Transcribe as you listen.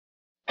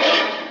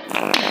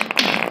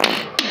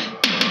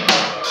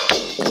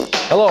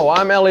Hello,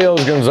 I'm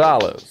Ellios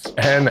Gonzalez.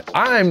 And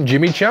I'm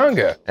Jimmy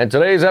Changa. And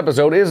today's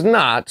episode is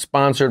not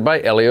sponsored by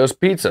Ellios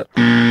Pizza.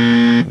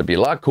 It'd be a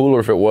lot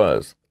cooler if it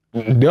was.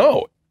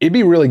 No, it'd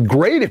be really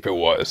great if it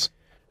was.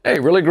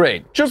 Hey, really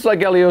great. Just like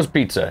Ellios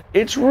Pizza.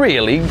 It's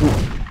really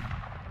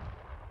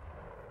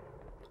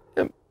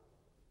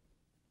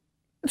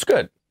It's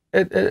good.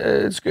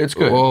 It's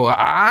good. Well,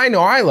 I know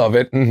I love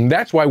it.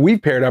 That's why we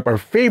paired up our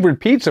favorite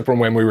pizza from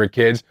when we were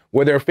kids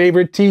with our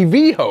favorite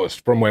TV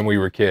host from when we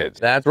were kids.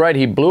 That's right.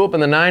 He blew up in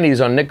the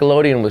 90s on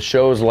Nickelodeon with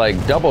shows like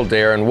Double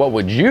Dare and What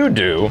Would You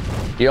Do?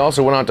 He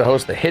also went on to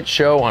host the hit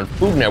show on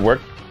Food Network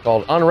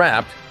called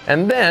Unwrapped,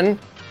 and then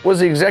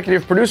was the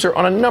executive producer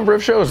on a number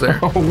of shows there.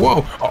 Oh,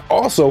 whoa.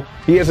 Also,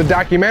 he has a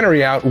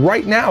documentary out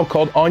right now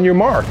called On Your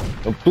Mark.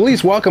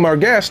 Please welcome our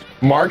guest,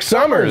 Mark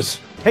Summers.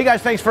 Hey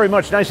guys, thanks very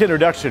much. Nice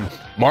introduction.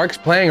 Mark's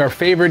playing our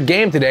favorite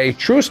game today,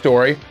 True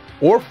Story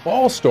or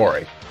False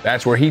Story.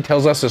 That's where he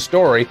tells us a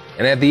story,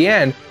 and at the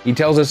end, he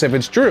tells us if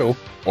it's true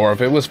or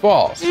if it was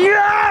false.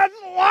 Yes!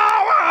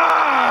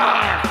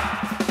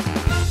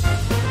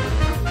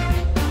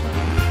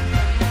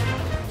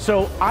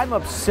 So I'm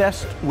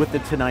obsessed with The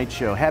Tonight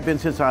Show. Have been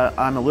since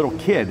I'm a little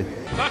kid.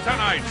 The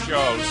Tonight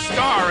Show,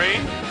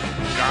 starring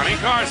Johnny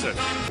Carson.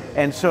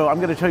 And so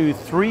I'm going to tell you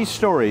 3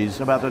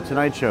 stories about The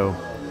Tonight Show.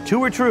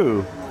 2 are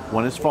true,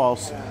 1 is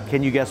false.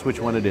 Can you guess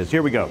which one it is?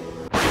 Here we go.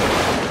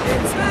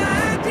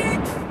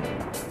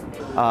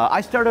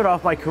 I started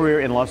off my career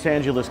in Los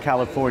Angeles,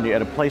 California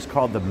at a place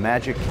called the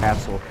Magic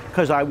Castle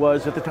because I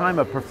was, at the time,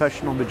 a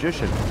professional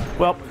magician.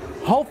 Well,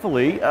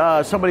 hopefully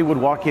somebody would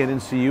walk in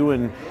and see you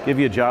and give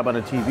you a job on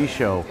a TV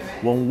show.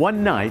 Well,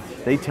 one night,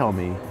 they tell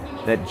me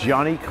that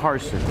Johnny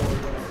Carson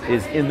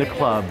is in the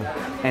club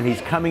and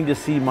he's coming to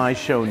see my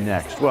show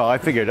next. Well, I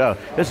figured, oh,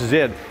 this is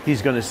it.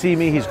 He's going to see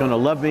me, he's going to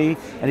love me,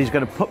 and he's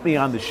going to put me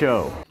on the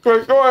show.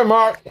 Good story,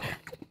 Mark.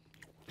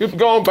 Keep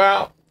going,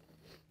 pal.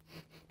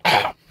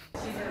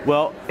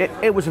 Well,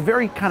 it was a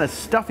very kind of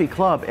stuffy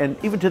club, and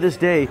even to this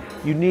day,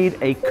 you need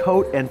a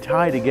coat and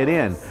tie to get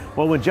in.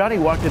 Well, when Johnny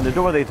walked in the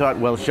door, they thought,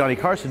 well, it's Johnny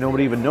Carson.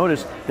 Nobody even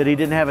noticed that he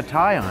didn't have a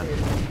tie on.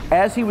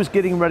 As he was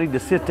getting ready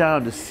to sit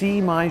down to see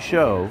my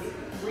show,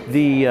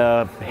 the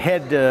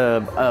head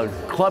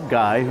club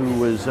guy who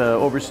was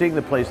overseeing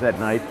the place that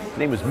night, his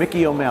name was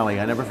Mickey O'Malley,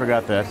 I never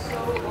forgot that,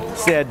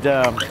 said,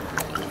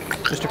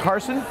 Mr.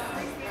 Carson,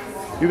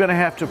 you're going to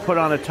have to put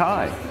on a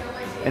tie.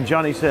 And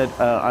Johnny said,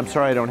 I'm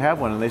sorry, I don't have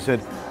one. And they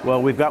said,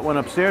 well, we've got one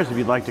upstairs if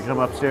you'd like to come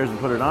upstairs and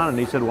put it on. And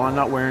he said, well, I'm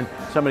not wearing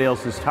somebody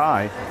else's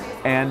tie.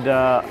 And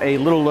a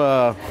little,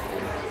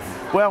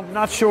 well,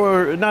 not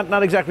sure,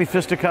 not exactly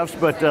fisticuffs,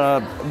 but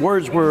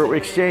words were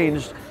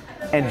exchanged.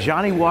 And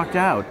Johnny walked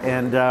out.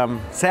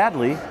 And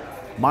sadly,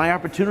 my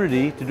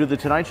opportunity to do The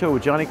Tonight Show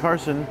with Johnny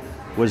Carson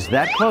was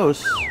that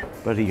close,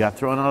 but he got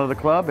thrown out of the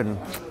club and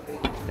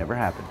never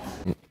happened.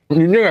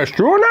 You think that's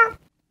true or not?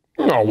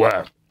 No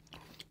way.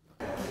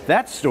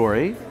 That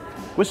story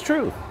was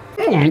true.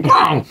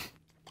 Wow,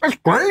 that's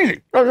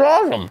crazy. That's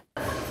awesome.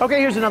 Okay,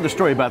 here's another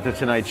story about The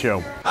Tonight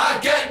Show. I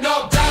get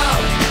knocked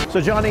down.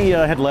 So Johnny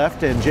had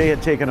left and Jay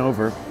had taken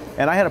over,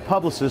 and I had a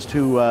publicist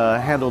who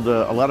handled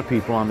a lot of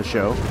people on the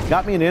show,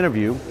 got me an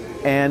interview,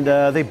 and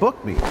they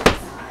booked me.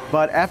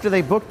 But after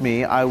they booked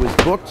me, I was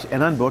booked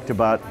and unbooked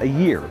about a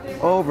year,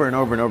 over and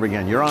over and over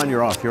again. You're on,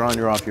 you're off, you're on,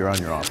 you're off, you're on,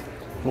 you're off.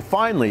 Well,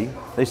 finally,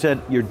 they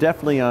said, you're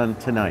definitely on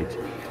tonight.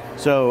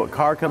 So a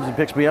car comes and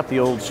picks me up, the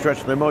old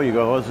stretch limo. You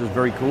go, oh, this is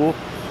very cool.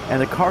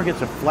 And the car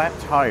gets a flat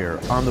tire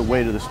on the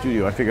way to the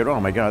studio. I figured, oh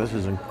my God, this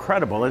is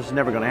incredible. This is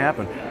never going to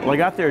happen. Well, I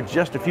got there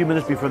just a few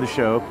minutes before the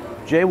show.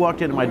 Jay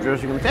walked into my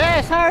dressing room and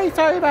said, hey,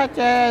 sorry about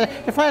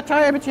the flat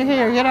tire, but you're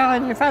here, you know,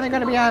 and you're finally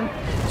going to be on.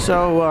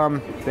 So,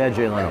 bad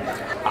Jay Leno.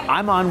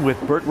 I'm on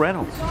with Burt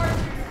Reynolds.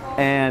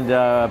 And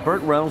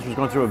Burt Reynolds was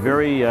going through a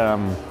very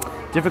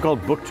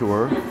difficult book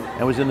tour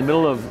and was in the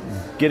middle of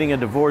getting a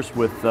divorce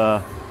with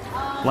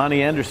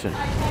Lonnie Anderson.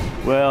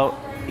 Well,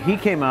 he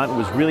came out and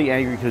was really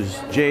angry because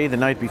Jay, the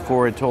night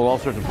before, had told all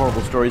sorts of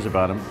horrible stories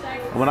about him.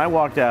 And when I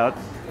walked out,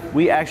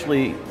 we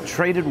actually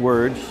traded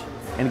words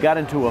and got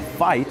into a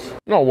fight.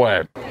 No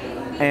way.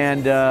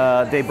 And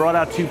they brought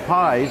out 2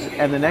 pies,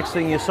 and the next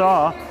thing you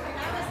saw,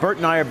 Bert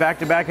and I are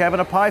back-to-back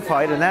having a pie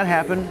fight, and that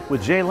happened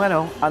with Jay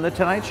Leno on The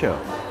Tonight Show.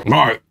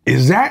 Mark,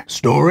 is that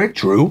story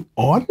true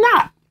or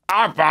not?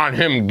 I find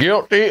him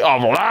guilty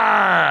of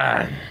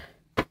lying.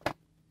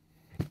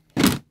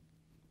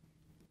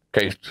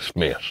 Case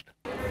dismissed.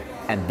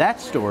 And that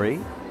story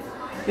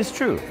is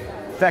true.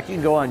 In fact, you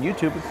can go on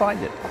YouTube and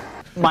find it.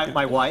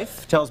 My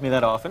wife tells me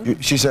that often.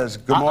 She says,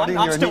 good morning.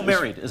 I'm still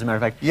married, as a matter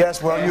of fact.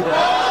 Yes, well, you...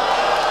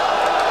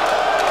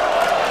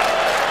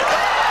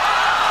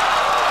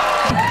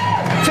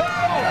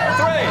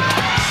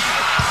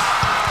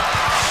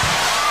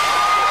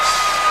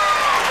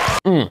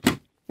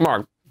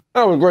 Mark,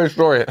 that was a great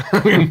story.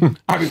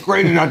 I'd be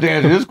crazy not to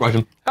answer this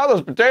question. How are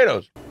those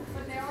potatoes?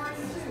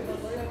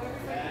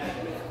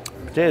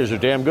 Potatoes are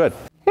damn good.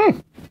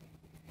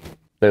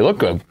 They look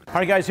good. All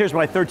right, guys, here's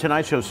my third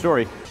Tonight Show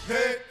story.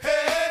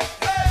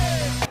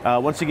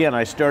 Once again,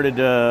 I started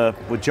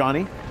with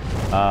Johnny,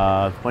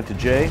 went to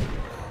Jay,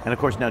 and of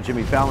course now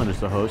Jimmy Fallon is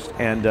the host.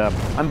 And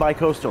I'm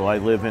bi-coastal. I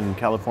live in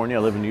California, I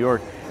live in New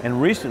York,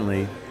 and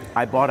recently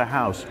I bought a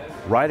house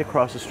right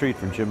across the street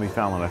from Jimmy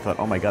Fallon. I thought,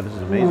 oh my God, this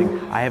is amazing.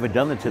 I haven't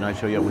done the Tonight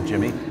Show yet with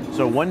Jimmy.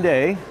 So one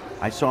day,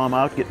 I saw him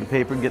out getting the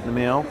paper and getting the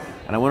mail,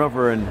 and I went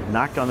over and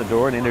knocked on the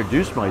door and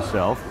introduced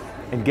myself.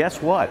 And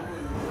guess what?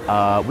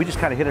 We just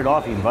kind of hit it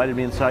off. He invited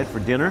me inside for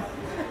dinner,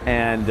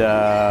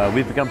 and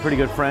we've become pretty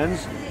good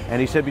friends.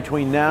 And he said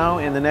between now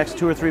and the next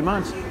 2 or 3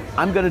 months,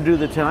 I'm going to do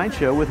the Tonight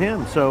Show with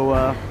him. So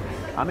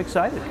I'm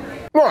excited.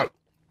 What?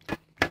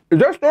 Is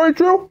that story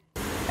true?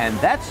 And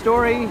that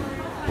story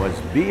was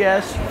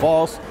BS,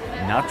 false,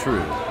 not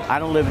true. I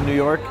don't live in New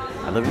York.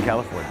 I live in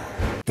California.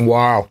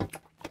 Wow.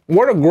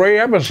 What a great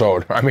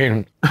episode. I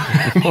mean,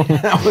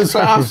 That was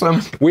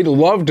awesome. we'd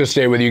love to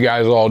stay with you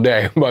guys all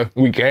day, but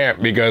we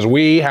can't because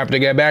we have to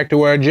get back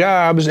to our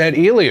jobs at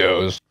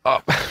Ellios.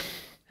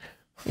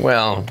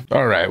 Well,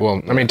 All right,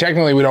 well, I mean,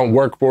 technically we don't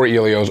work for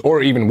Ellios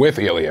or even with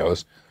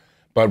Ellios,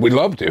 but we'd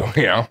love to,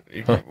 you know?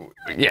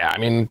 yeah, I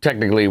mean,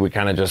 technically we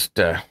kind of just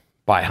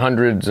buy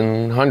hundreds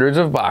and hundreds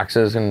of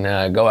boxes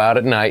and go out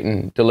at night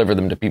and deliver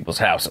them to people's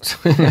houses.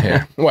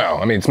 Yeah.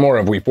 Well, I mean, it's more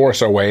of we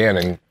force our way in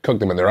and cook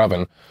them in their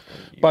oven.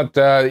 But,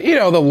 you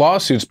know, the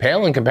lawsuits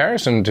pale in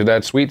comparison to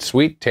that sweet,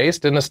 sweet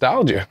taste and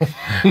nostalgia.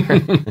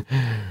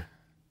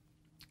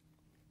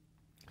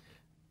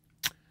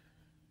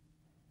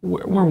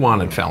 We're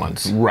wanted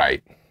felons.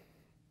 Right.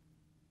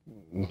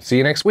 See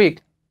you next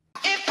week.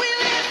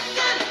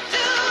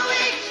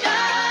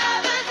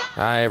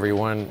 Hi,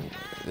 everyone.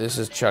 This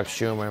is Chuck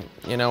Schumer.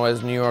 You know,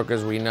 as New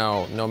Yorkers, we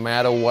know, no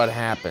matter what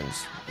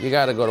happens, you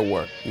got to go to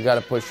work. You got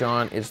to push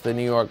on. It's the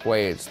New York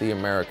way. It's the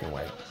American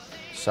way.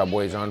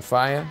 Subway's on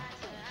fire.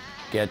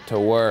 Get to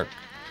work.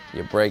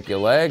 You break your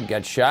leg,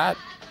 get shot.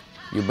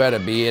 You better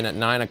be in at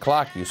 9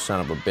 o'clock, you son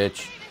of a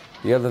bitch.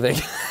 The other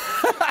thing...